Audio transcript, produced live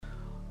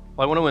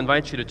Well, I want to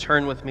invite you to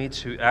turn with me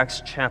to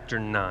Acts chapter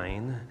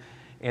 9,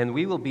 and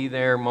we will be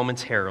there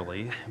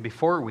momentarily.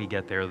 Before we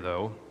get there,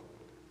 though,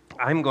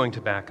 I'm going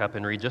to back up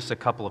and read just a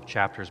couple of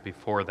chapters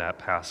before that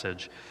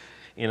passage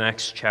in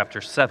Acts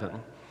chapter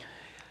 7.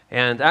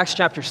 And Acts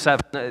chapter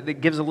 7, it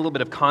gives a little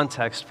bit of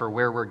context for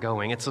where we're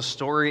going. It's a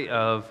story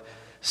of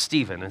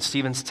Stephen and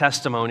Stephen's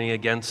testimony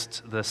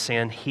against the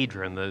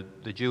Sanhedrin,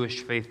 the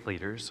Jewish faith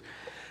leaders.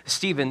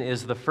 Stephen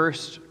is the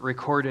first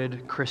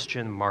recorded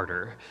Christian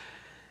martyr.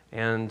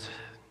 And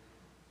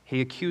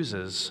he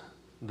accuses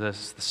the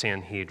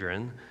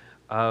Sanhedrin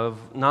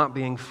of not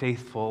being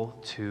faithful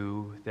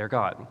to their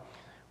God,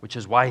 which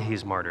is why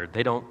he's martyred.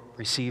 They don't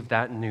receive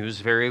that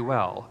news very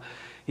well.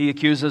 He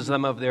accuses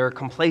them of their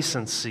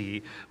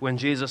complacency when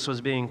Jesus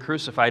was being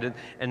crucified,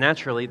 and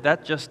naturally,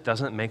 that just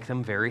doesn't make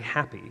them very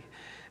happy.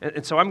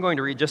 And so I'm going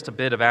to read just a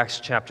bit of Acts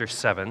chapter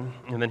 7,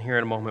 and then here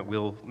in a moment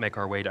we'll make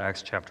our way to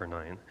Acts chapter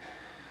 9.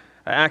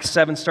 Acts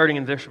 7, starting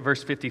in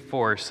verse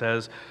 54,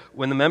 says,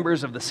 "When the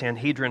members of the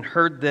Sanhedrin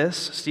heard this,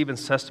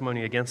 Stephen's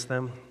testimony against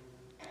them,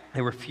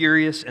 they were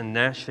furious and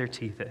gnashed their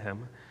teeth at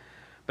him.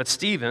 But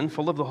Stephen,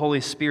 full of the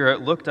Holy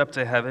Spirit, looked up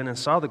to heaven and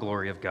saw the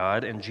glory of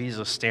God and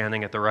Jesus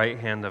standing at the right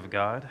hand of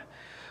God.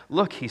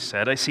 'Look,' he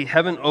said, 'I see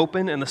heaven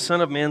open and the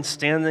Son of Man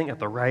standing at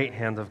the right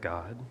hand of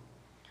God.'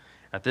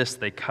 At this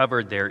they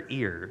covered their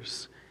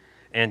ears,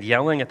 and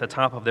yelling at the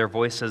top of their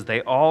voices,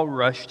 they all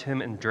rushed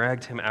him and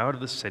dragged him out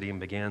of the city and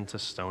began to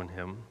stone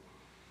him.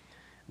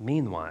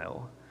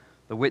 Meanwhile,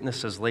 the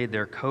witnesses laid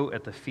their coat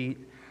at the feet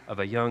of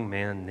a young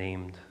man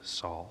named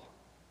Saul.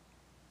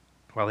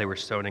 While they were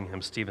stoning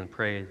him, Stephen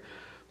prayed,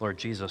 'Lord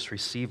Jesus,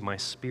 receive my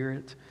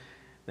spirit.'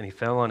 Then he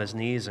fell on his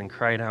knees and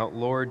cried out,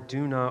 'Lord,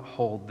 do not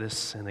hold this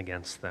sin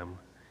against them.'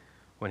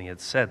 When he had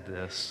said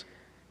this,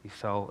 he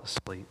fell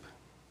asleep."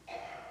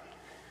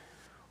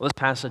 Well, this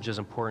passage is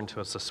important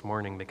to us this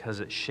morning because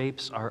it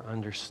shapes our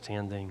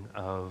understanding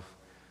of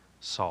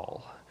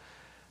Saul,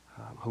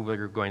 who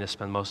we're going to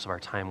spend most of our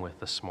time with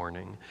this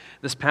morning.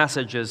 This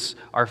passage is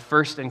our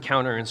first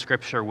encounter in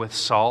Scripture with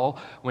Saul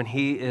when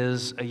he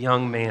is a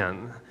young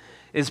man.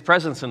 His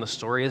presence in the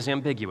story is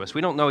ambiguous. We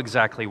don't know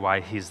exactly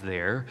why he's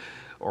there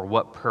or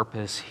what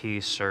purpose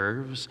he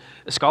serves.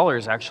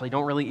 Scholars actually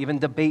don't really even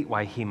debate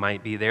why he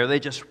might be there. They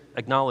just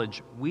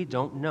acknowledge, we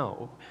don't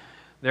know.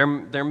 There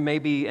may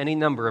be any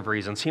number of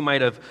reasons. He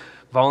might have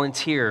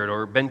volunteered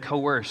or been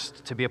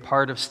coerced to be a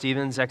part of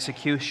Stephen's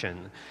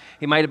execution.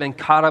 He might have been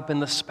caught up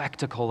in the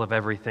spectacle of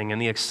everything and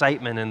the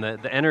excitement and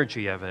the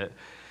energy of it.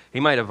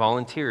 He might have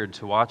volunteered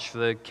to watch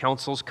the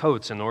council's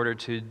coats in order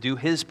to do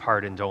his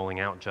part in doling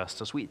out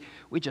justice. We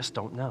just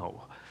don't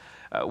know.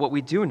 What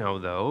we do know,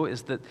 though,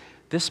 is that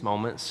this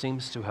moment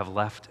seems to have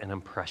left an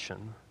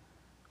impression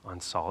on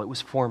Saul. It was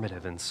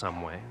formative in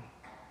some way.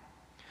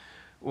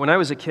 When I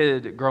was a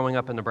kid growing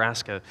up in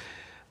Nebraska,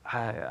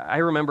 I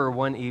remember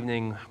one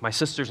evening my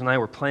sisters and I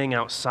were playing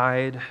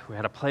outside. We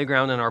had a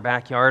playground in our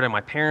backyard, and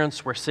my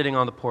parents were sitting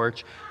on the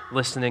porch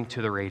listening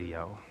to the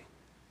radio.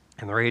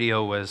 And the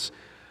radio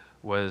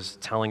was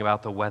telling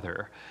about the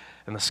weather.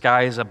 And the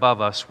skies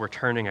above us were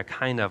turning a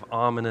kind of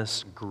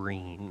ominous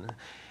green.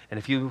 And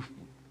if you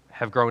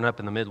have grown up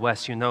in the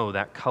Midwest, you know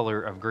that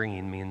color of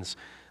green means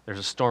there's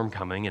a storm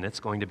coming, and it's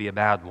going to be a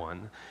bad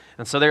one.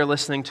 And so they're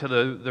listening to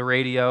the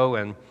radio,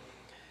 and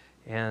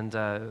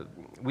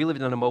we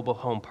lived in a mobile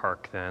home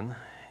park then,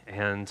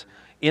 and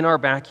in our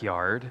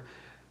backyard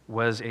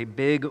was a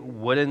big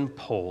wooden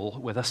pole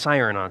with a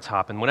siren on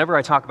top. And whenever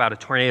I talk about a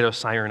tornado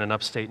siren in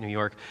upstate New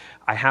York,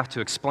 I have to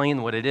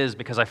explain what it is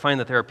because I find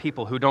that there are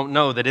people who don't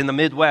know that in the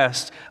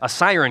Midwest, a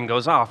siren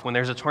goes off when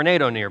there's a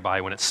tornado nearby,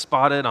 when it's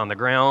spotted on the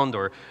ground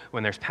or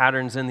when there's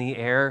patterns in the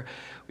air.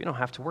 We don't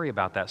have to worry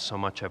about that so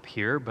much up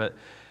here, but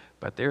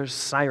there's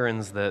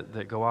sirens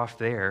that go off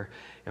there.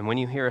 And when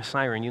you hear a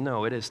siren, you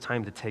know it is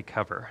time to take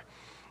cover.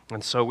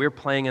 And so we're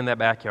playing in that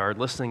backyard,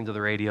 listening to the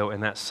radio,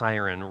 and that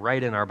siren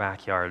right in our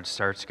backyard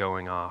starts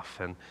going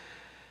off.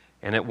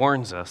 And it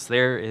warns us,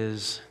 there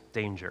is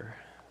danger.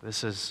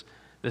 This is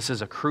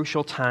a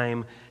crucial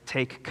time,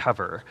 take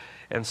cover.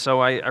 And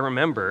so I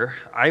remember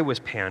I was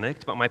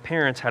panicked, but my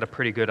parents had a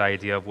pretty good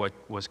idea of what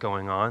was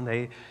going on.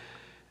 They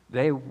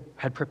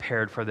had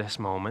prepared for this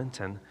moment,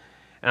 and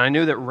I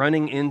knew that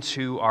running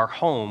into our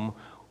home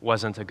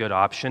wasn't a good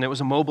option. It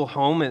was a mobile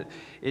home.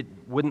 It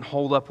wouldn't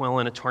hold up well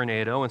in a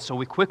tornado, and so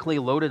we quickly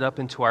loaded up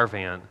into our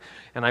van.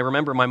 And I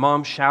remember my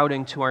mom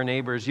shouting to our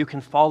neighbors, "You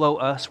can follow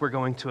us, we're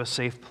going to a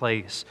safe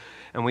place."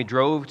 And we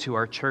drove to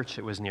our church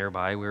that was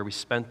nearby, where we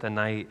spent the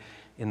night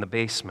in the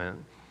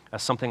basement.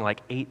 Something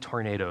like 8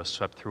 tornadoes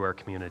swept through our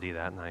community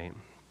that night.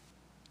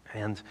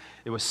 And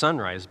it was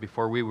sunrise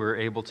before we were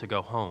able to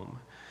go home.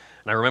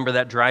 And I remember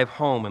that drive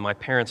home and my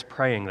parents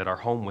praying that our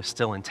home was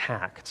still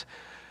intact.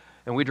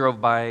 And we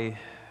drove by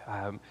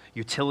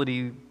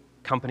utility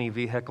company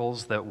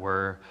vehicles that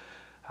were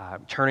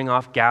turning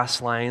off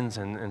gas lines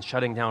and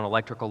shutting down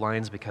electrical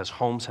lines because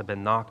homes had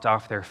been knocked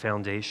off their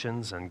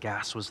foundations and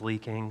gas was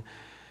leaking.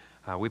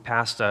 We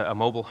passed a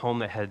mobile home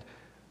that had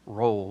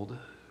rolled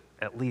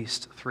at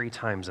least 3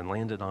 times and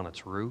landed on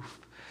its roof.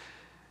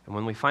 And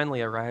when we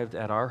finally arrived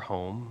at our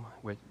home,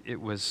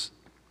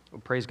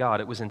 praise God,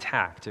 it was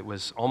intact. It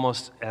was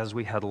almost as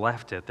we had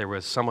left it. There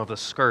was some of the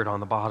skirt on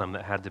the bottom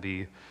that had to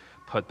be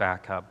put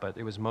back up, but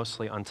it was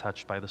mostly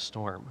untouched by the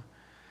storm.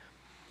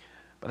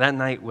 But that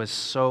night was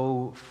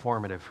so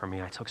formative for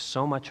me. I took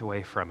so much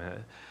away from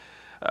it.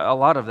 A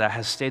lot of that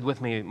has stayed with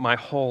me my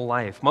whole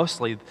life,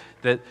 mostly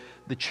that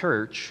the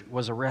church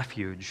was a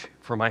refuge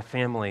for my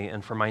family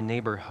and for my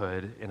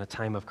neighborhood in a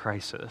time of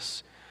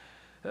crisis.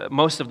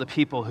 Most of the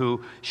people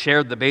who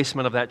shared the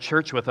basement of that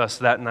church with us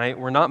that night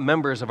were not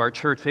members of our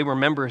church. They were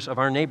members of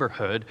our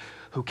neighborhood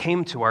who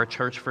came to our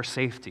church for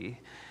safety.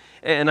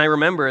 And I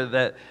remember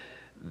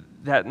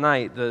that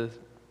night, the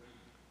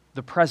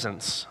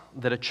presence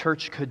that a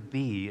church could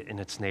be in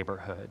its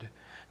neighborhood,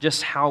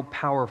 just how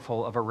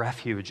powerful of a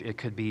refuge it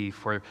could be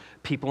for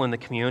people in the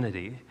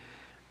community.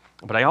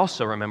 But I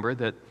also remember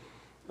that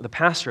the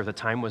pastor at the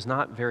time was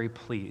not very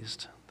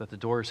pleased that the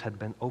doors had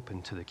been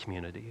opened to the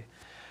community.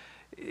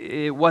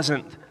 It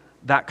wasn't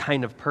that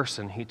kind of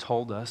person he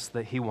told us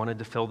that he wanted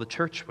to fill the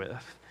church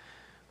with.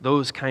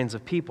 Those kinds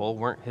of people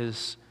weren't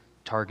his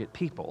target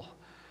people.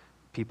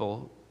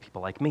 People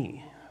like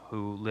me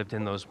who lived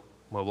in those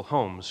mobile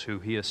homes, who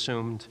he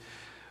assumed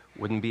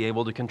wouldn't be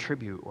able to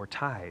contribute or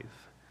tithe.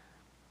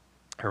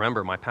 I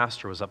remember my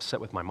pastor was upset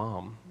with my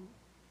mom.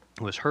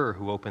 It was her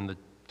who opened the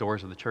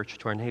doors of the church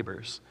to our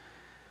neighbors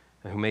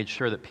and who made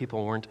sure that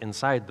people weren't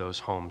inside those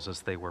homes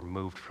as they were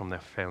moved from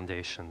their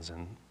foundations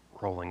and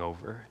rolling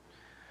over.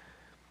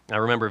 I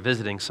remember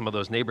visiting some of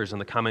those neighbors in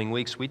the coming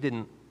weeks. We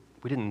didn't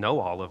know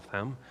all of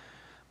them,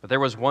 but there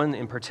was one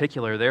in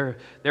particular.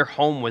 Their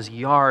home was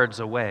yards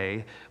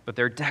away, but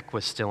their deck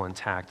was still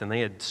intact, and they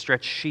had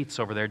stretched sheets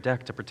over their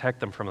deck to protect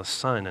them from the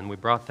sun, and we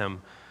brought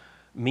them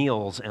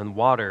meals and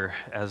water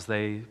as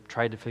they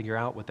tried to figure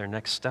out what their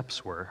next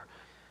steps were.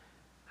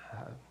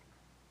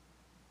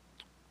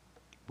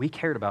 We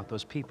cared about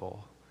those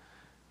people.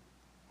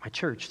 My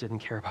church didn't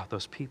care about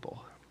those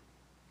people.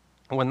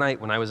 One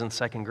night when I was in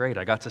second grade,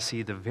 I got to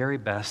see the very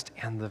best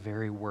and the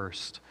very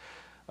worst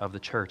of the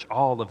church,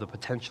 all of the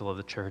potential of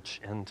the church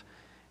and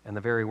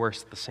the very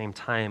worst at the same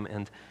time.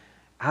 And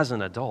as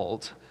an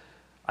adult,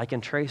 I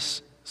can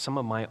trace some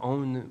of my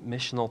own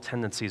missional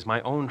tendencies, my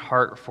own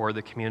heart for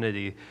the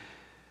community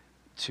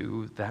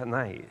to that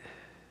night.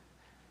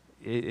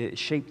 It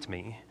shaped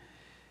me.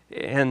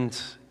 And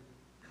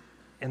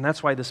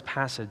that's why this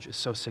passage is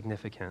so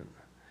significant.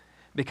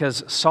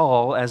 Because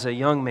Saul, as a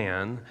young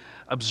man,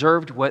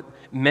 observed what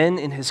men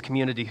in his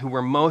community who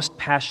were most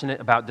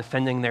passionate about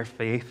defending their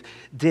faith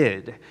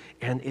did,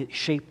 and it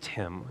shaped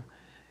him.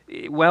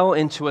 Well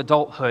into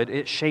adulthood,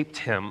 it shaped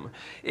him.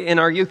 In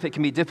our youth, it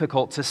can be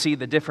difficult to see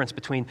the difference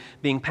between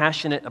being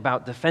passionate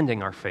about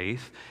defending our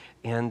faith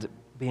and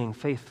being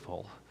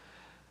faithful.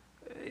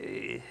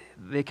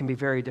 They can be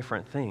very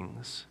different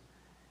things.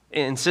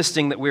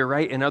 Insisting that we're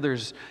right and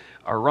others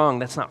are wrong,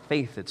 that's not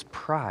faith, it's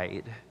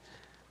pride.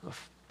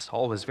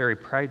 Saul was very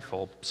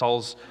prideful.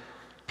 Saul's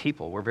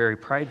people were very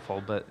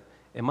prideful, but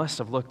it must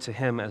have looked to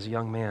him as a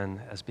young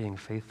man as being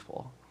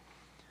faithful.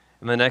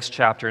 In the next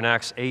chapter, in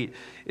Acts 8,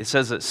 it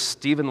says that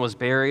Stephen was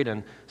buried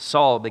and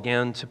Saul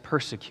began to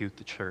persecute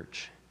the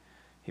church.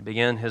 He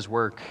began his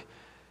work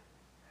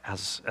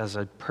as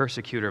a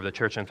persecutor of the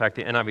church. In fact,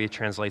 the NIV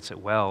translates it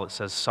well. It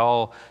says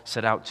Saul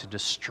set out to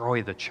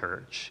destroy the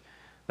church.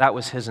 That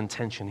was his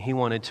intention. He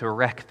wanted to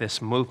wreck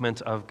this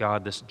movement of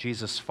God, this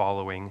Jesus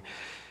following.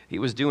 He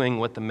was doing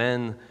what the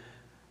men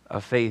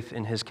of faith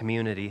in his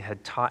community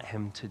had taught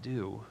him to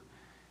do.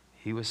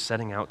 He was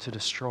setting out to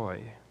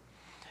destroy.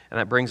 And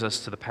that brings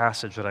us to the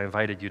passage that I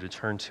invited you to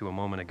turn to a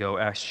moment ago,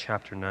 Acts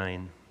chapter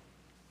 9.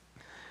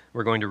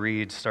 We're going to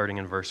read starting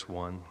in verse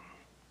 1.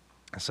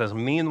 It says,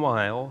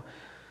 "Meanwhile,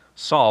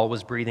 Saul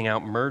was breathing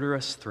out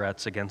murderous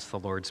threats against the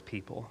Lord's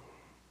people.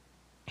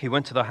 He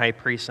went to the high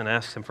priest and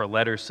asked him for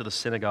letters to the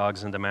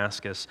synagogues in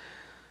Damascus,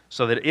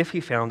 so that if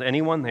he found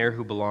anyone there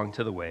who belonged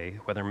to the way,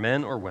 whether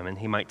men or women,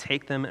 he might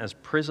take them as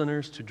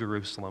prisoners to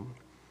Jerusalem.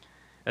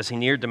 As he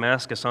neared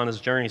Damascus on his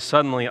journey,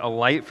 suddenly a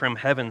light from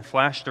heaven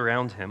flashed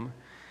around him.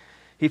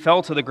 He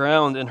fell to the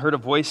ground and heard a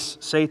voice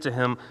say to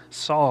him,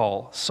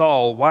 'Saul,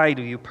 Saul, why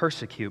do you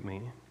persecute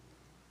me?'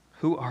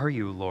 'Who are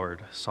you,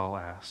 Lord?' Saul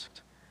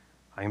asked.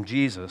 'I am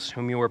Jesus,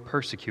 whom you are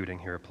persecuting,'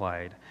 he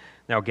replied.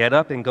 'Now get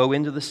up and go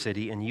into the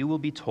city, and you will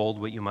be told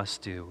what you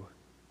must do.'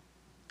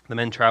 The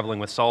men traveling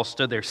with Saul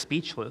stood there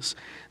speechless.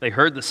 They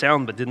heard the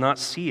sound but did not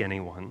see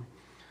anyone.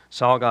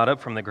 Saul got up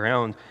from the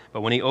ground,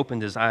 but when he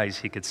opened his eyes,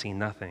 he could see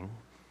nothing.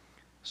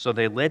 So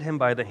they led him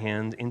by the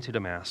hand into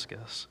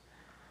Damascus.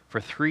 For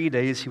 3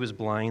 days he was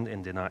blind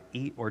and did not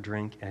eat or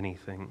drink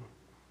anything.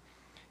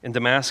 In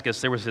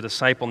Damascus there was a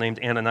disciple named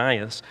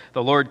Ananias.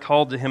 The Lord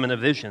called to him in a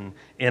vision,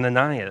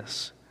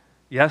 'Ananias.'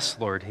 'Yes,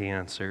 Lord,' he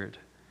answered.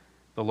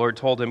 The Lord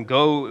told him,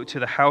 'Go to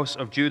the house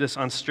of Judas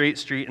on Straight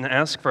Street and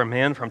ask for a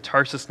man from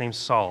Tarsus named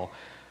Saul,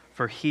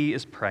 for he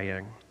is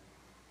praying.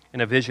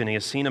 In a vision he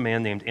has seen a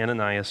man named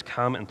Ananias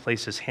come and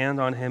place his hand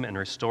on him and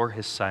restore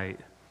his sight.'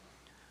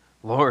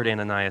 Lord,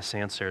 Ananias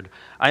answered,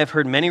 I have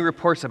heard many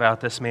reports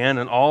about this man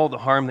and all the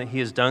harm that he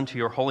has done to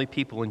your holy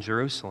people in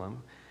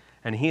Jerusalem.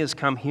 And he has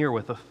come here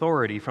with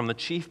authority from the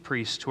chief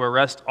priests to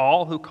arrest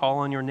all who call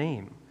on your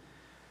name.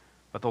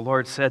 But the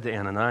Lord said to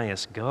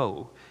Ananias,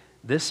 Go,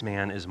 this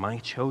man is my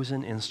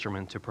chosen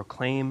instrument to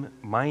proclaim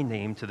my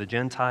name to the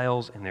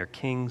Gentiles and their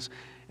kings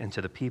and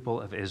to the people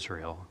of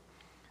Israel.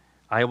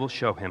 I will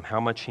show him how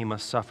much he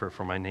must suffer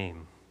for my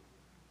name.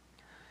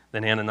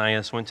 Then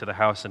Ananias went to the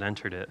house and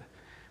entered it.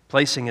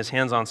 Placing his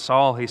hands on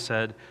Saul, he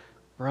said,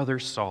 Brother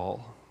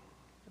Saul,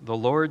 the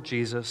Lord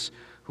Jesus,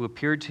 who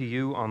appeared to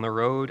you on the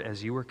road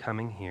as you were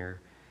coming here,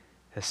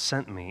 has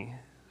sent me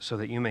so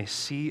that you may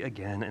see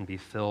again and be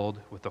filled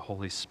with the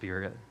Holy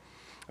Spirit.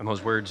 And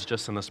those words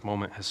just in this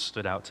moment has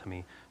stood out to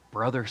me.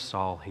 Brother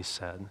Saul, he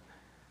said.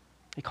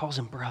 He calls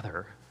him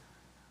brother.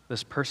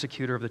 This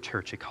persecutor of the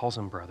church, he calls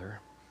him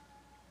brother.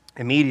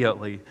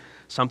 Immediately,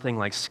 something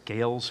like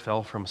scales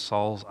fell from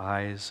Saul's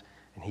eyes,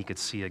 and he could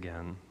see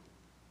again.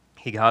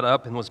 He got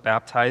up and was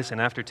baptized,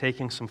 and after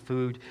taking some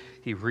food,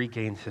 he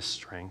regained his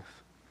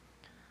strength.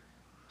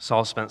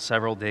 Saul spent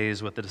several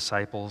days with the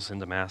disciples in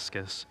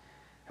Damascus.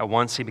 At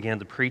once he began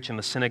to preach in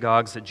the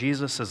synagogues that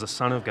Jesus is the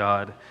Son of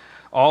God.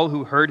 All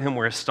who heard him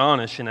were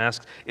astonished and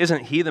asked,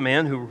 Isn't he the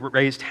man who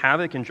raised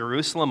havoc in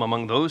Jerusalem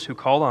among those who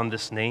call on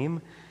this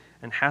name?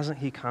 And hasn't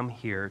he come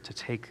here to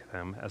take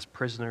them as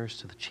prisoners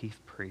to the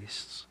chief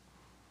priests?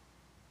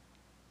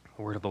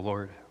 The word of the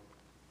Lord.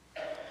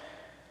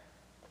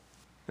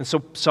 And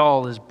so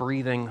Saul is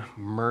breathing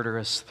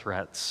murderous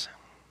threats.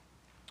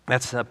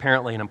 That's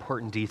apparently an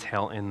important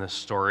detail in this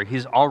story.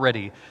 He's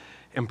already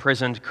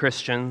imprisoned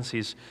Christians.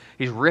 He's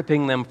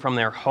ripping them from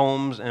their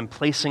homes and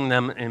placing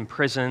them in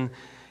prison.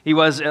 He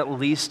was at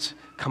least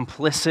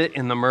complicit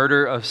in the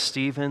murder of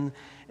Stephen,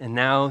 and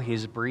now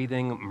he's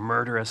breathing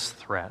murderous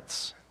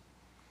threats.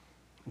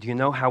 Do you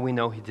know how we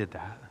know he did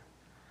that?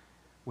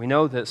 We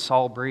know that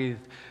Saul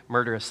breathed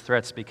murderous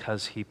threats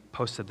because he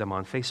posted them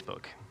on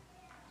Facebook.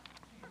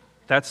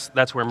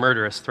 That's where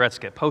murderous threats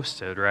get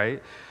posted,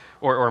 right?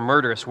 Or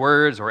murderous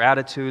words or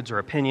attitudes or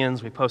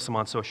opinions, we post them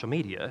on social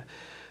media.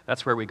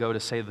 That's where we go to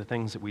say the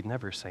things that we'd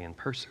never say in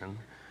person,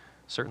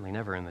 certainly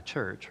never in the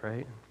church,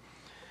 right?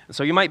 And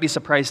so you might be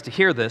surprised to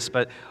hear this,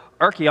 but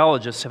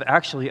archaeologists have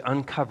actually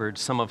uncovered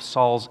some of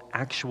Saul's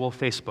actual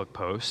Facebook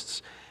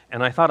posts,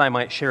 and I thought I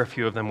might share a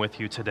few of them with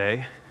you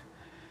today.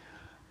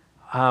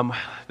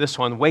 This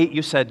one, wait,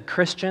 you said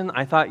Christian?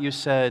 I thought you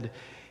said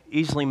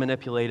easily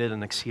manipulated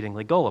and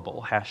exceedingly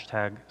gullible.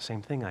 Hashtag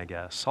same thing, I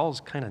guess. Saul's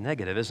kind of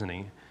negative, isn't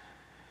he?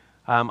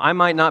 I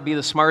might not be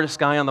the smartest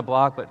guy on the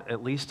block, but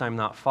at least I'm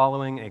not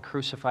following a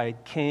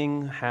crucified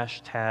king.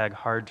 Hashtag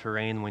hard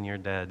terrain when you're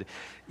dead.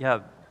 Yeah,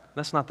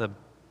 that's not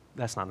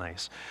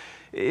nice.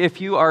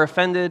 If you are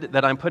offended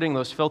that I'm putting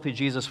those filthy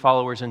Jesus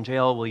followers in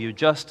jail, will you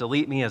just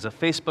delete me as a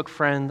Facebook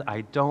friend?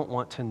 I don't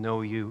want to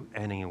know you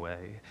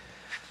anyway.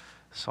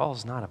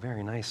 Saul's not a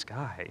very nice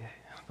guy.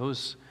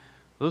 Those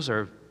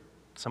are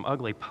some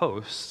ugly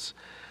posts.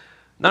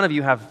 None of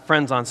you have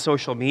friends on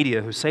social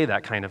media who say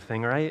that kind of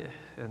thing, right?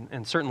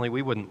 And certainly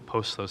we wouldn't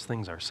post those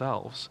things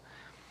ourselves.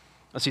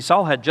 Let's see,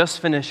 Saul had just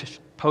finished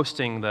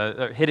hitting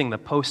the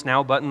post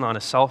now button on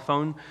his cell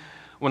phone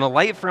when a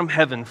light from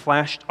heaven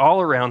flashed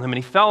all around him, and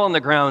he fell on the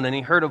ground, and he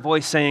heard a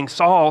voice saying,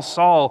 Saul,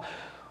 Saul,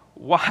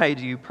 why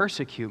do you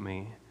persecute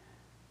me?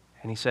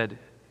 And he said,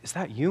 Is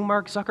that you,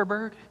 Mark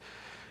Zuckerberg?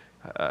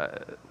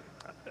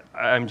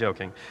 I'm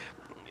joking.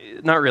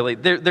 Not really.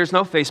 There's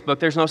no Facebook,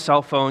 there's no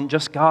cell phone,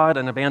 just God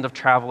and a band of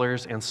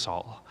travelers and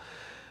Saul.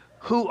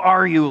 Who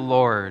are you,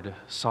 Lord?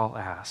 Saul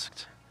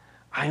asked.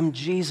 I am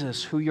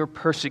Jesus, who you're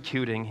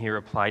persecuting, he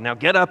replied. Now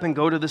get up and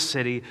go to the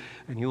city,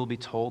 and you will be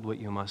told what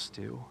you must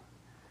do.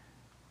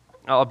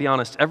 I'll be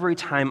honest, every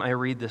time I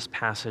read this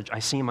passage, I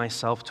see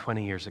myself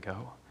 20 years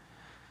ago.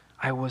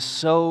 I was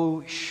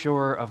so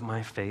sure of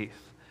my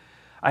faith.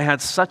 I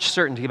had such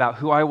certainty about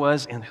who I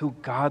was and who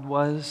God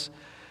was.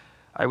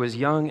 I was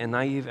young and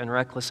naive and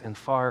reckless and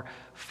far,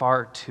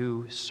 far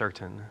too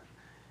certain.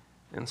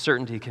 And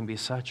certainty can be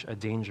such a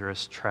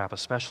dangerous trap,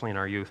 especially in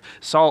our youth.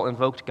 Saul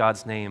invoked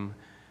God's name,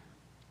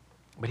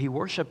 but he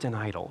worshiped an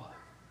idol.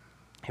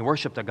 He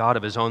worshiped a god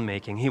of his own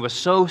making. He was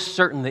so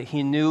certain that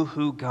he knew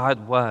who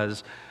God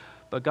was,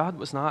 but God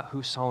was not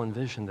who Saul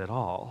envisioned at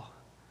all.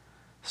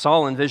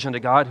 Saul envisioned a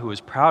God who was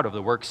proud of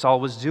the work Saul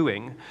was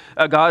doing,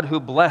 a God who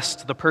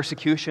blessed the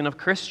persecution of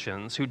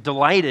Christians, who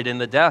delighted in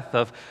the death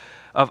of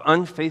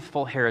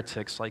unfaithful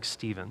heretics like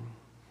Stephen.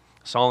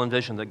 Saul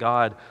envisioned a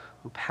God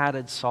who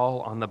patted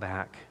Saul on the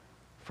back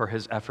for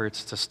his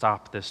efforts to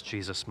stop this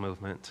Jesus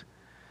movement.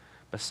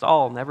 But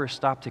Saul never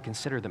stopped to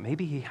consider that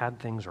maybe he had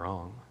things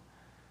wrong.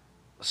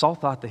 Saul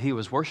thought that he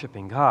was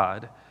worshiping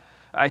God.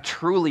 I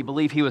truly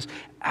believe he was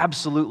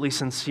absolutely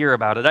sincere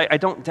about it. I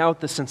don't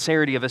doubt the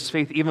sincerity of his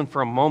faith even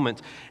for a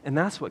moment, and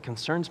that's what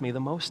concerns me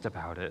the most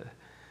about it.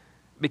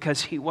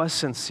 Because he was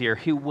sincere,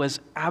 he was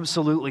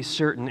absolutely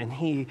certain, and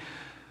he,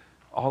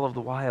 all of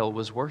the while,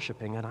 was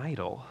worshiping an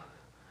idol,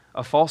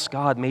 a false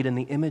god made in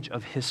the image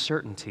of his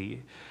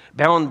certainty,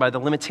 bound by the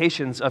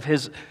limitations of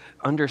his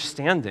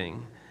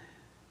understanding.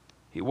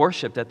 He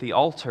worshiped at the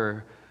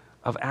altar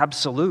of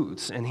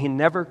absolutes, and he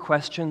never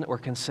questioned or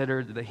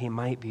considered that he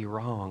might be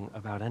wrong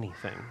about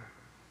anything.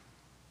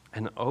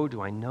 And oh,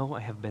 do I know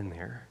I have been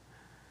there.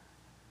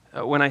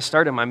 When I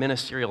started my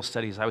ministerial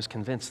studies, I was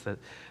convinced that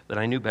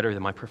I knew better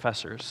than my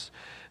professors,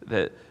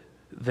 that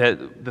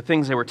the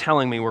things they were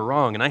telling me were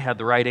wrong, and I had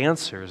the right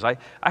answers. I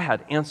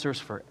had answers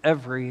for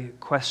every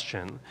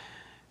question.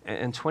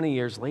 And 20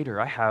 years later,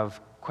 I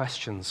have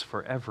questions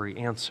for every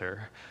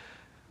answer.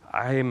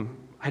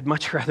 I'd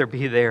much rather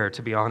be there,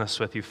 to be honest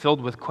with you,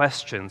 filled with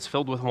questions,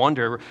 filled with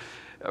wonder,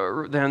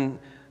 than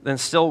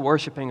still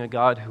worshiping a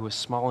God who was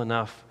small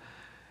enough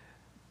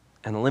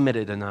and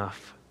limited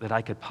enough that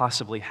I could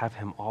possibly have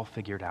him all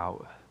figured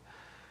out.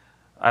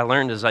 I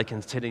learned as I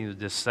continued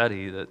to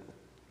study that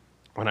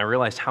when I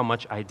realized how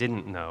much I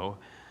didn't know,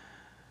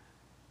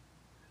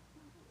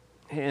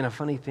 and a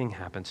funny thing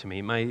happened to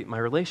me. My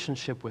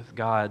relationship with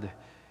God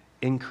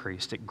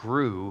increased. It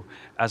grew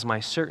as my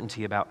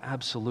certainty about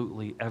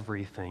absolutely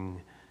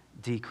everything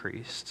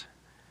decreased.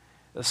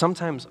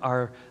 Sometimes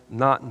our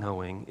not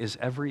knowing is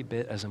every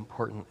bit as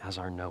important as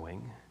our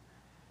knowing.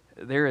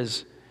 There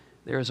is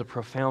a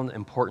profound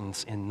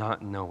importance in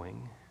not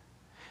knowing.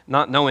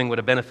 Not knowing would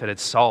have benefited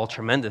Saul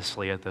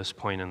tremendously at this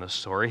point in the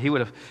story. He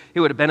would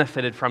have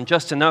benefited from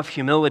just enough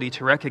humility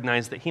to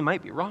recognize that he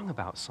might be wrong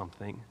about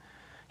something.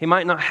 He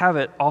might not have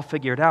it all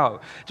figured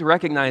out, to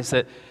recognize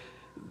that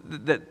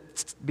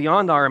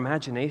beyond our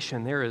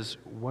imagination there is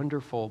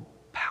wonderful,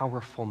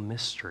 powerful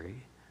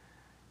mystery.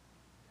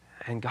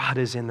 And God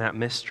is in that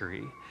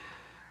mystery.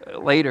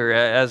 Later,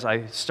 as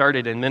I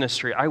started in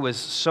ministry, I was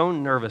so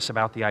nervous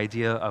about the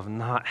idea of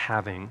not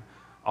having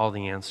all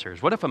the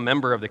answers. What if a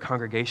member of the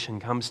congregation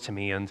comes to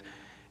me and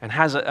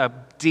has a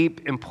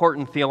deep,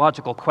 important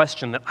theological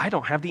question that I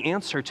don't have the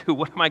answer to?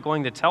 What am I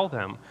going to tell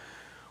them?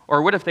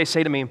 Or what if they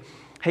say to me,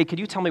 hey, could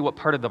you tell me what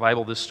part of the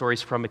Bible this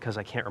story's from, because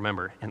I can't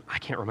remember, and I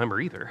can't remember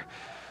either.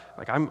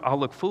 Like, I'll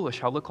look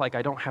foolish. I'll look like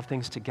I don't have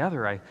things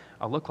together.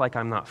 I'll look like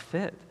I'm not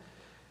fit.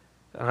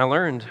 And I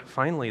learned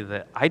finally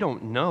that I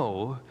don't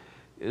know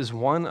is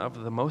one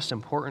of the most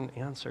important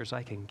answers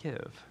I can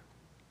give.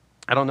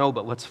 I don't know,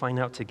 but let's find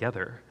out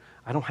together.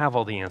 I don't have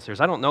all the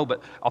answers. I don't know,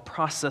 but I'll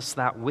process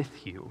that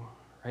with you.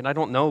 Right? I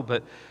don't know,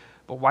 but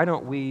why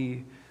don't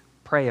we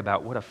pray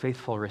about what a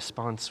faithful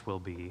response will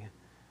be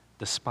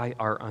despite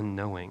our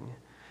unknowing?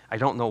 I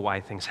don't know why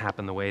things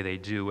happen the way they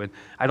do, and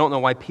I don't know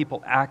why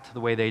people act the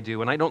way they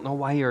do, and I don't know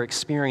why you're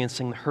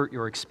experiencing the hurt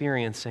you're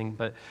experiencing,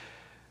 but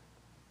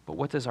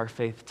what does our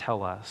faith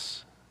tell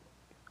us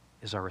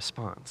is our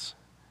response?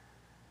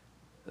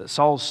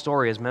 Saul's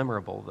story is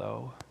memorable,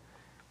 though,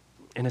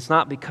 and it's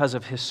not because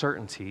of his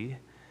certainty,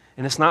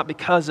 and it's not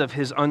because of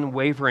his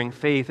unwavering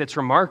faith. It's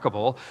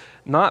remarkable,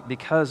 not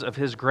because of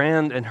his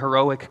grand and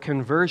heroic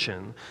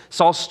conversion.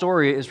 Saul's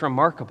story is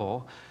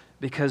remarkable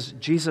because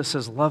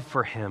Jesus' love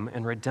for him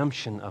and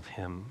redemption of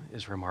him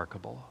is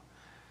remarkable.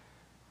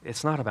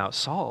 It's not about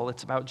Saul,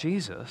 it's about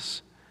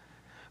Jesus.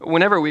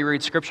 Whenever we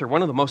read Scripture,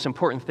 one of the most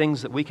important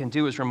things that we can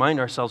do is remind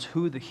ourselves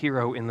who the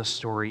hero in the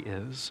story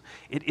is.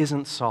 It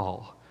isn't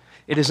Saul.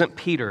 It isn't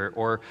Peter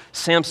or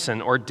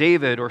Samson or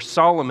David or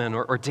Solomon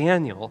or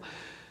Daniel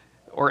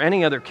or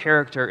any other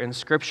character in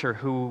Scripture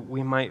who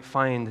we might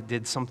find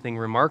did something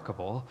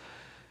remarkable.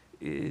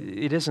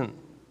 It isn't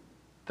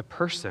the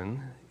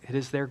person. It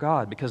is their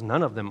God, because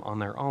none of them on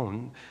their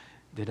own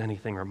did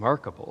anything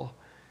remarkable.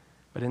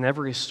 But in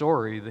every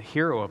story, the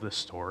hero of the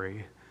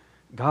story,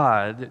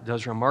 God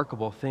does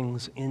remarkable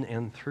things in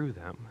and through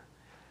them.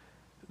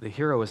 The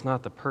hero is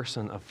not the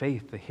person of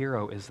faith. The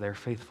hero is their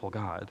faithful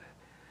God.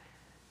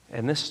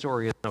 And this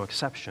story is no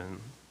exception.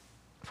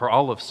 For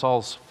all of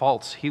Saul's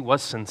faults, he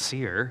was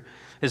sincere.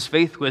 His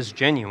faith was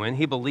genuine.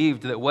 He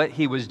believed that what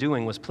he was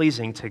doing was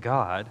pleasing to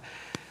God.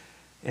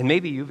 And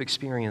maybe you've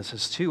experienced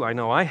this too. I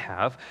know I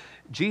have.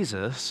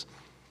 Jesus,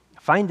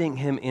 finding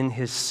him in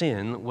his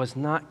sin, was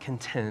not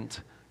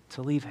content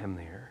to leave him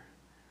there.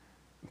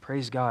 And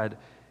praise God,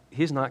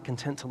 he's not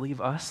content to leave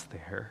us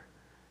there,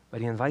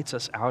 but he invites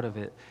us out of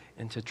it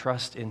and to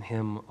trust in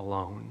him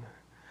alone.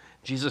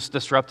 Jesus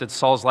disrupted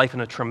Saul's life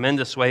in a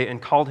tremendous way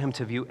and called him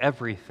to view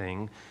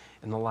everything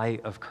in the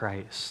light of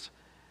Christ.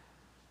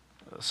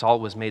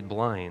 Saul was made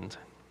blind.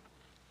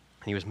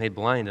 He was made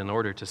blind in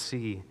order to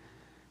see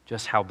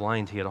just how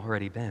blind he had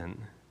already been.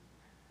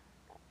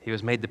 He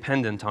was made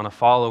dependent on a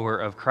follower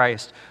of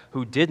Christ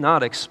who did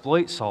not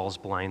exploit Saul's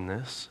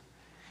blindness.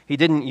 He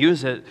didn't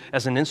use it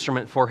as an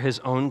instrument for his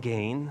own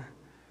gain.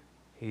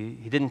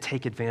 He didn't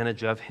take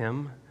advantage of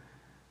him.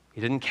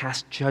 He didn't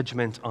cast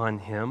judgment on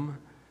him.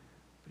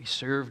 But he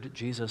served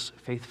Jesus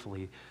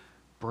faithfully.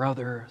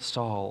 Brother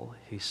Saul,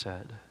 he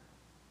said,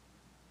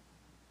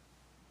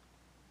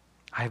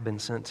 I have been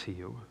sent to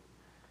you.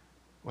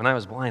 When I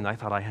was blind, I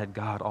thought I had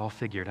God all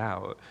figured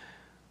out,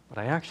 but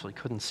I actually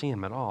couldn't see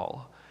him at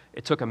all.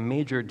 It took a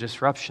major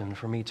disruption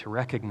for me to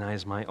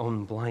recognize my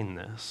own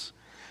blindness.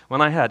 When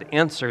I had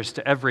answers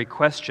to every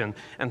question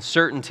and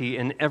certainty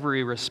in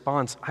every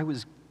response, I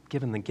was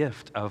given the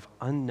gift of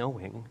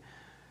unknowing.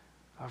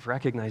 of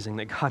recognizing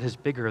that God is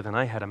bigger than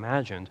I had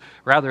imagined.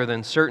 Rather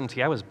than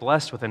certainty, I was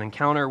blessed with an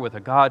encounter with a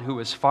God who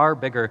is far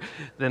bigger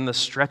than the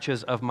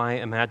stretches of my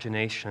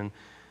imagination,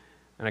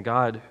 and a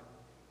God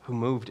who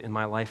moved in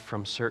my life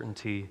from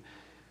certainty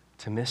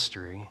to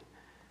mystery,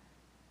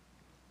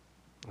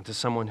 and to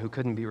someone who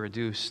couldn't be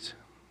reduced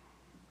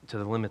to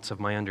the limits of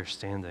my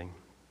understanding.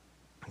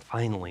 And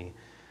finally,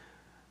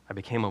 I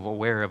became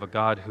aware of a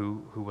God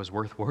who was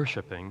worth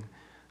worshiping,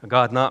 a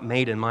God not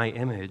made in my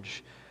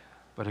image,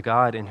 but a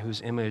God in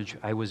whose image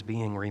I was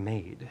being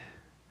remade.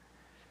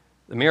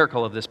 The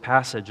miracle of this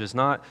passage is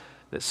not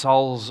that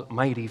Saul's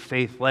mighty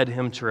faith led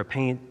him to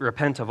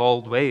repent of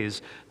old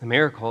ways. The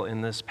miracle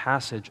in this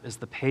passage is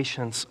the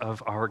patience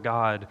of our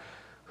God,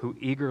 who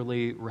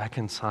eagerly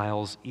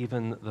reconciles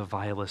even the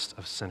vilest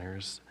of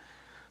sinners,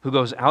 who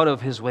goes out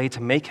of his way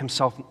to make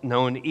himself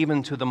known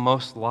even to the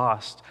most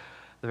lost,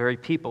 the very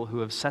people who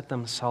have set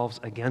themselves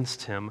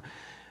against him.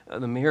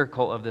 The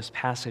miracle of this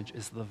passage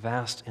is the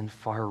vast and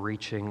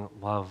far-reaching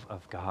love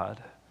of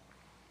God.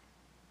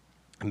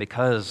 And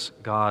because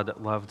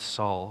God loved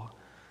Saul,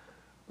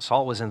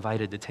 Saul was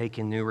invited to take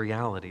in new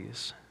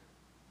realities.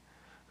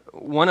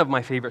 One of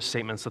my favorite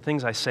statements, the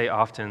things I say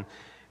often,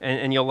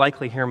 and you'll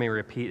likely hear me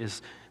repeat,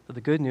 is that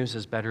the good news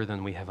is better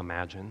than we have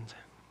imagined.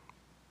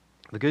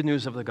 The good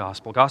news of the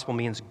gospel. Gospel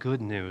means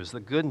good news. The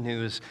good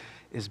news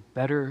is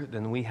better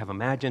than we have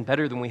imagined,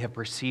 better than we have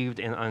perceived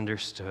and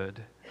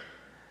understood.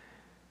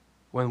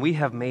 When we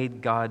have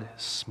made God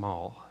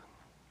small,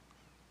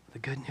 the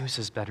good news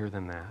is better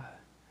than that.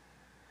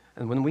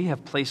 And when we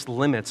have placed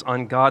limits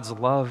on God's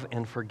love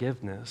and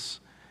forgiveness,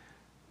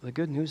 the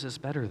good news is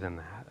better than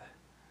that.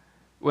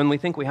 When we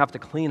think we have to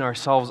clean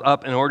ourselves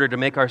up in order to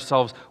make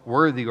ourselves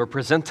worthy or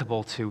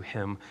presentable to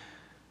Him,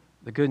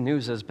 the good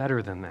news is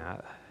better than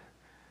that.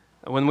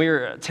 When we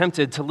are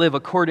tempted to live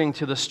according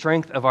to the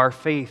strength of our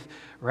faith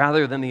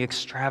rather than the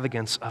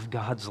extravagance of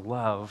God's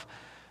love,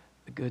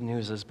 the good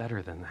news is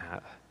better than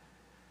that.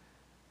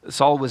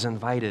 Saul was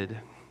invited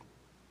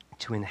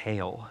to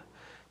inhale,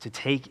 to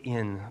take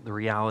in the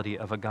reality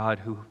of a God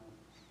who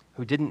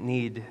didn't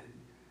need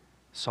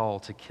Saul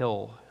to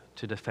kill,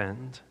 to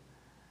defend,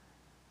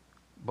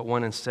 but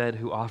one instead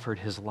who offered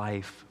his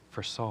life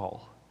for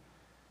Saul,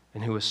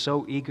 and who was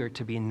so eager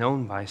to be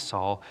known by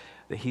Saul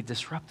that he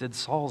disrupted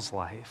Saul's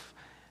life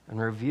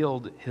and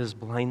revealed his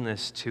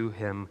blindness to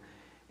him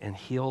and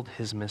healed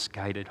his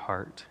misguided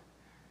heart.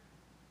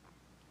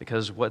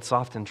 Because what's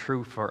often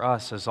true for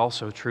us is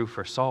also true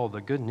for Saul.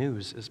 The good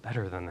news is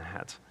better than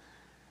that.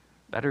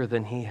 Better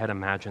than he had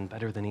imagined,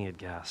 better than he had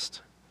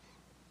guessed.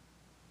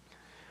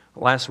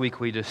 Last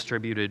week we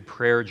distributed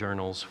prayer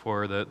journals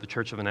for the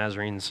Church of the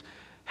Nazarenes'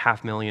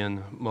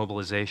 500,000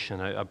 mobilization,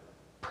 a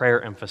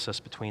prayer emphasis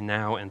between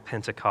now and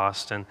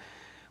Pentecost. And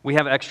we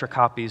have extra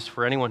copies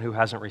for anyone who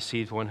hasn't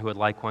received one, who would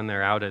like one.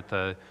 They're out at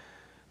the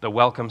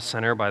Welcome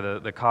Center by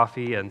the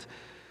coffee. And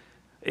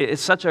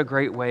it's such a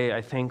great way,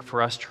 I think, for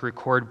us to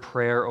record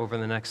prayer over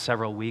the next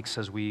several weeks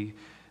as we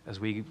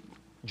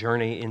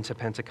journey into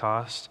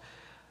Pentecost.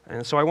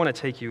 And so I want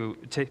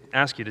to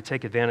ask you to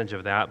take advantage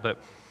of that.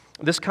 But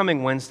this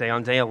coming Wednesday,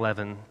 on day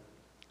 11,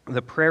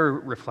 the prayer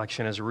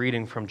reflection is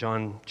reading from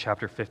John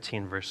chapter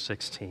 15, verse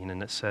 16,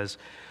 and it says,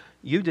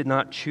 "You did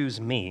not choose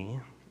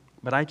me,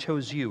 but I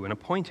chose you and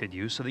appointed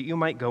you so that you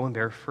might go and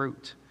bear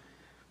fruit,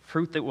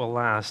 fruit that will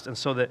last, and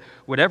so that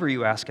whatever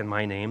you ask in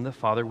my name, the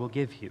Father will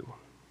give you."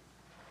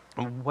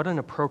 And what an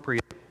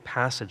appropriate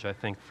passage, I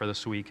think, for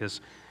this week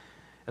is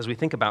as we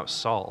think about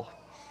Saul.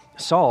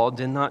 Saul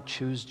did not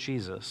choose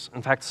Jesus.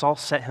 In fact, Saul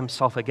set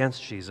himself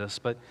against Jesus,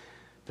 but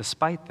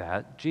despite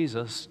that,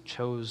 Jesus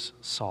chose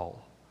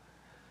Saul.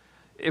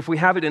 If we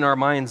have it in our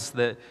minds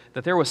that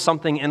there was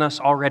something in us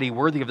already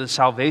worthy of the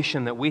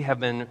salvation that we have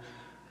been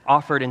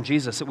offered in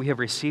Jesus, that we have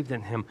received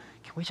in Him,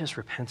 can we just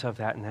repent of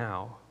that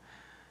now?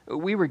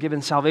 We were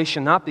given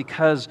salvation not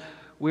because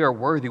we are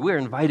worthy. We are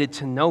invited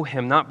to know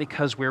Him not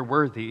because we're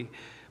worthy,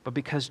 but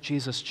because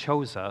Jesus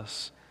chose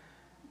us,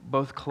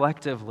 both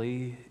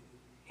collectively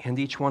and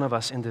each one of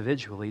us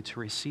individually, to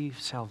receive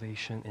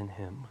salvation in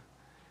Him.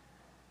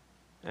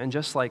 And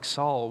just like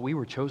Saul, we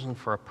were chosen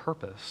for a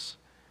purpose,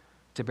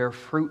 to bear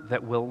fruit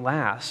that will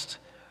last.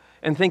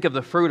 And think of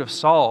the fruit of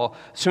Saul,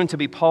 soon to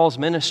be Paul's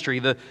ministry.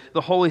 The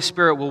Holy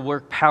Spirit will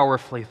work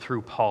powerfully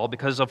through Paul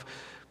because of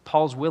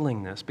Paul's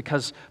willingness,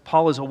 because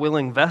Paul is a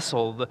willing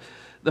vessel.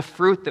 The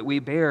fruit that we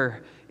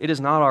bear, it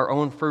is not our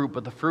own fruit,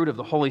 but the fruit of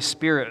the Holy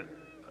Spirit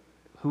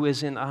who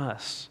is in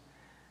us.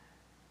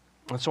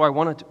 And so I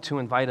wanted to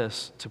invite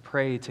us to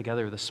pray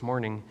together this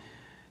morning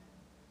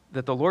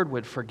that the Lord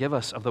would forgive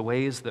us of the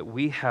ways that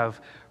we have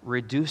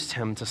reduced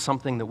Him to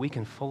something that we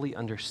can fully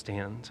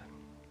understand.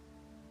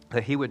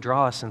 That He would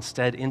draw us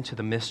instead into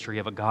the mystery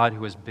of a God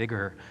who is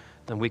bigger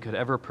than we could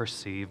ever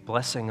perceive,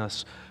 blessing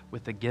us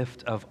with the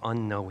gift of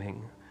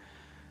unknowing.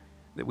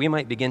 That we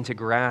might begin to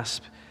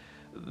grasp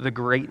the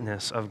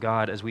greatness of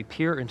God as we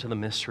peer into the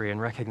mystery and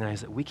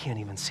recognize that we can't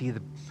even see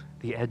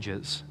the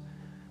edges.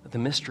 That the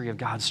mystery of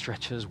God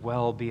stretches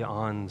well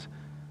beyond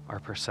our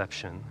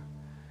perception.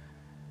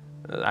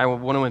 I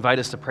want to invite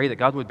us to pray that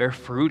God would bear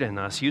fruit in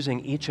us, using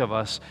each of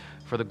us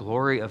for the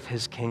glory of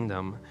his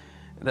kingdom.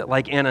 That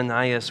like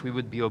Ananias, we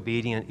would be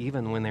obedient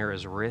even when there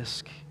is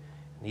risk,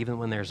 and even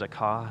when there's a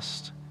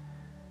cost.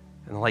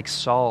 And like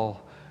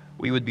Saul,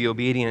 we would be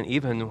obedient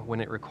even when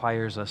it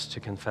requires us to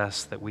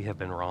confess that we have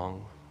been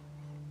wrong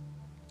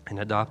and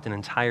adopt an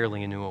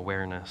entirely new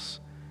awareness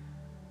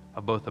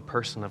of both the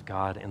person of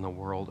God and the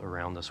world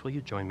around us. Will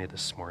you join me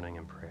this morning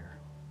in prayer?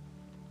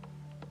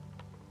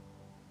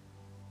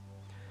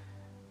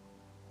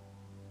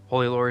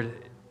 Holy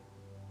Lord,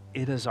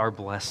 it is our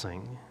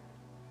blessing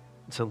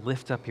to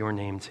lift up your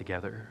name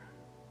together.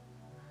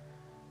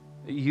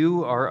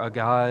 You are a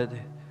God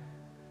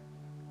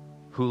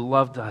who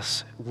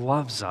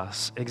loves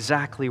us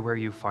exactly where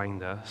you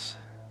find us.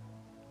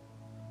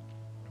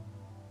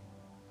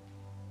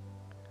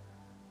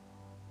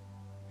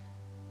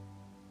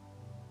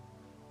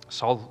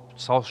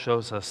 Saul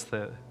shows us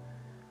that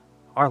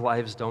our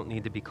lives don't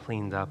need to be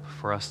cleaned up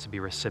for us to be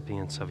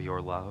recipients of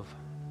your love.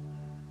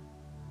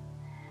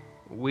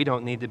 We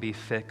don't need to be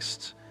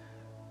fixed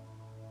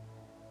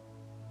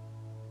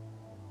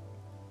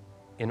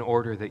in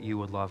order that you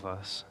would love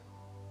us.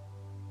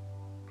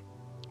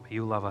 But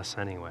you love us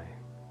anyway.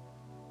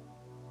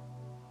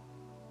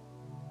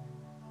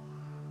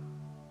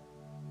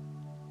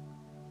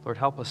 Lord,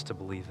 help us to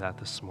believe that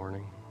this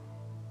morning.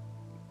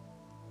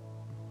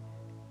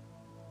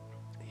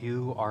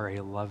 You are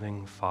a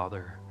loving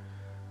Father.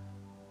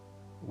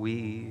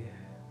 We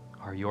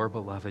are your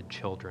beloved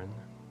children.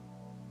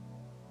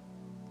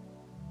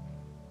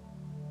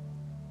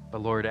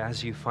 But Lord,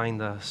 as you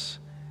find us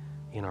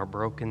in our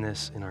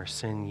brokenness, in our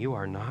sin, you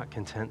are not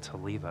content to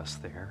leave us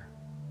there.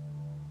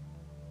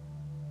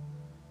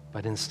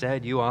 But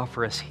instead, you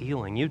offer us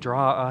healing. You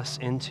draw us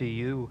into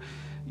you.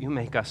 You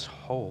make us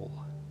whole.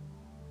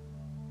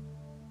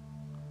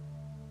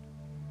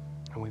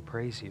 And we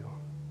praise you.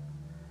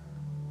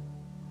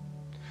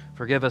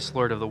 Forgive us,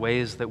 Lord, of the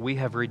ways that we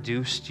have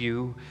reduced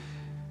you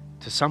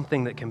to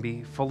something that can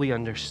be fully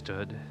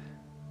understood.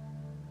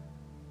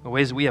 The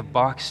ways that we have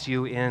boxed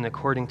you in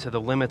according to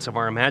the limits of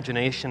our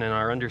imagination and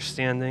our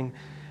understanding.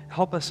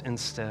 Help us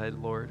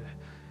instead, Lord.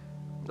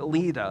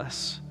 Lead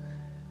us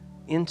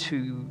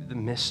into the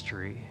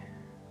mystery.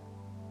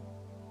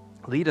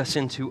 Lead us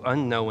into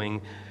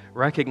unknowing,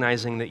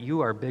 recognizing that you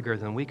are bigger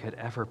than we could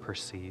ever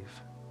perceive.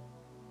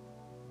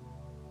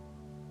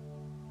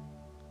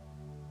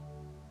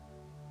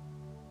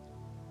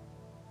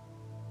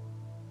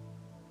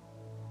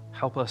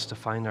 Help us to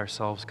find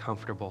ourselves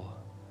comfortable,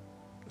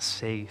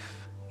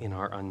 safe in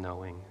our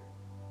unknowing.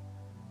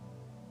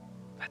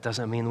 That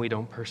doesn't mean we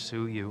don't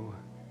pursue you.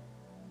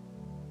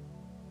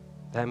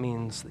 That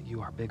means that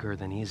you are bigger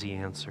than easy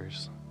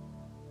answers,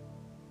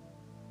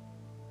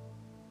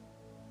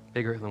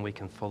 bigger than we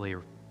can fully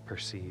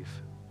perceive.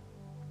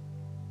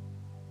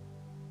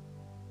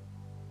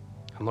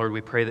 And Lord,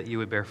 we pray that you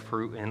would bear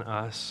fruit in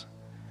us,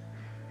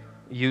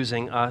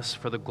 using us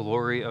for the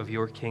glory of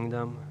your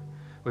kingdom.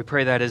 We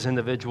pray that as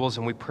individuals,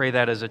 and we pray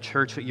that as a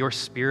church, that your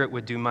Spirit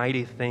would do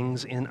mighty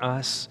things in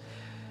us,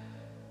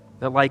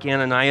 that like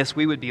Ananias,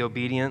 we would be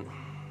obedient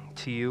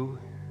to you,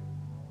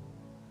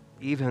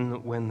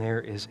 even when there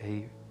is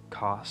a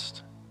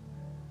cost,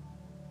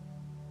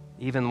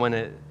 even when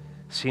it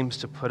seems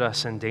to put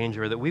us in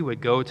danger, that we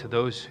would go to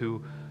those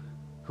who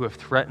have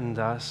threatened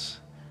us,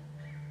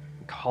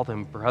 call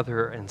them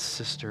brother and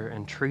sister,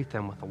 and treat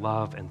them with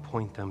love and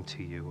point them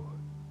to you.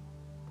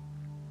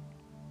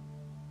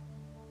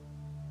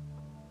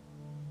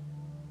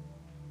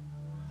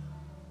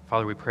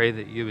 Father, we pray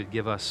that you would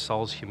give us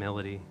Saul's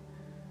humility,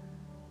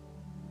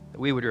 that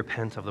we would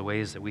repent of the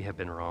ways that we have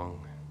been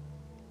wrong.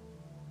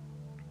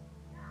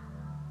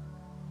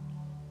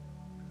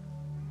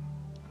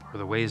 Or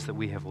the ways that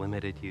we have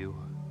limited you.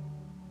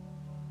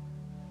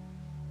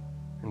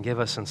 And give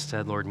us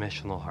instead, Lord,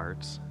 missional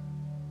hearts.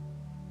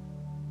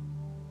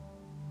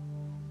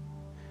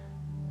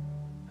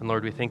 And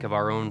Lord, we think of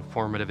our own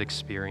formative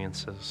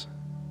experiences.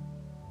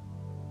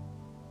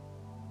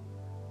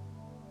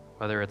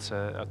 Whether it's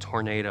a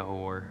tornado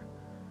or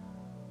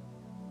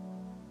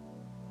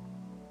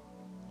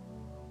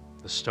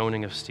the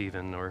stoning of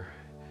Stephen or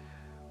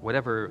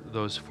whatever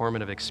those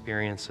formative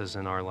experiences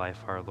in our life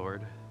are,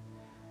 Lord.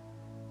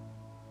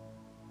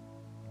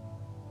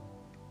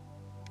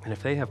 And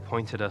if they have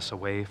pointed us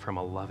away from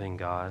a loving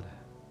God,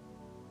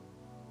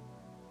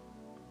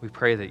 we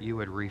pray that you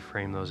would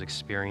reframe those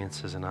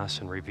experiences in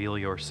us and reveal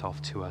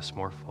yourself to us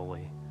more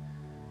fully.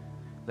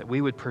 That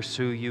we would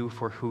pursue you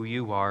for who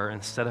you are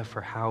instead of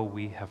for how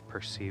we have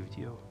perceived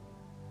you.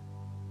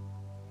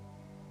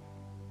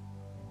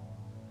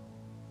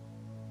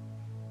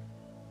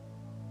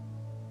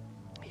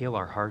 Heal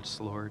our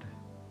hearts, Lord,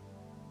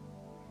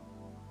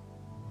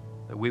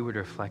 that we would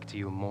reflect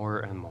you more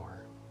and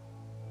more.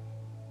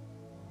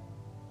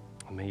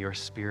 And may your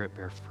Spirit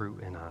bear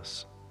fruit in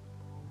us.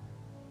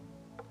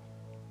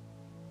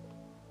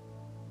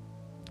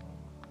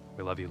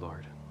 We love you,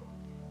 Lord.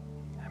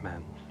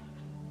 Amen.